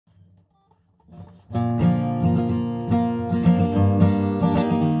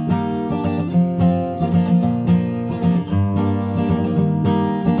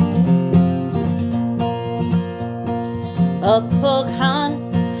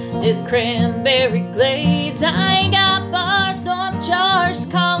to the cranberry glades. I ain't got bars, no I'm charged to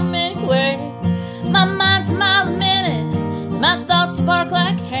call them anyway. My mind's a mile a minute, my thoughts bark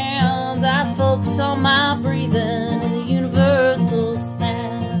like hounds. I focus on my breathing and the universal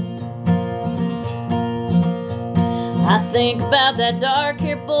sound. I think about that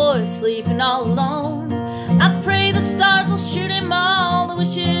dark-haired boy sleeping all alone. I pray the stars will shoot him all the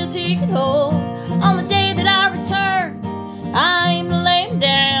wishes he could hold. On the day that I return, I aim to lay him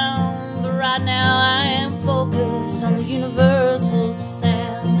down, but right now I am focused on the universal sound.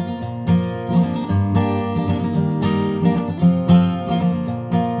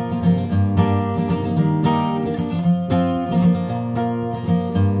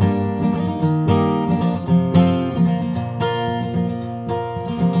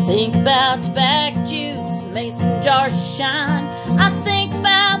 Think about tobacco juice and mason jars of shine. I think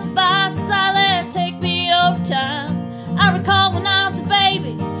about the vices I let take me over time. I recall when I was a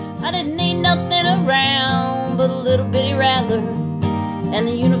baby, I didn't need nothing around but a little bitty rattler and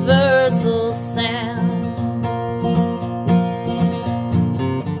the universal sound.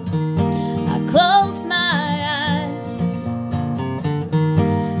 I closed my eyes,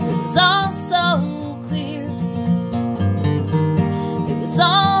 it was all so clear. It was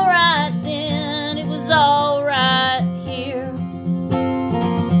all right then, it was all right here.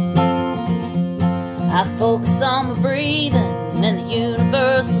 I focus on my breathing and the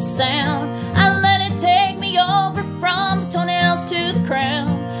universal sound. I let it take me over from the toenails to the crown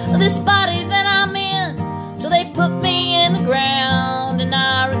of this body that I'm in, till they put me in the ground, and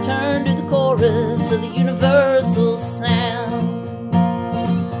I return to the chorus of the universal sound.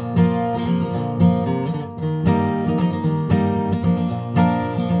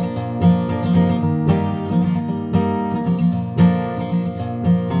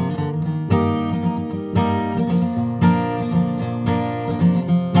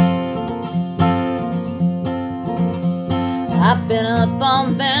 I've been up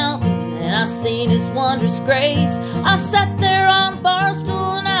on the mountain and I've seen His wondrous grace. I've sat there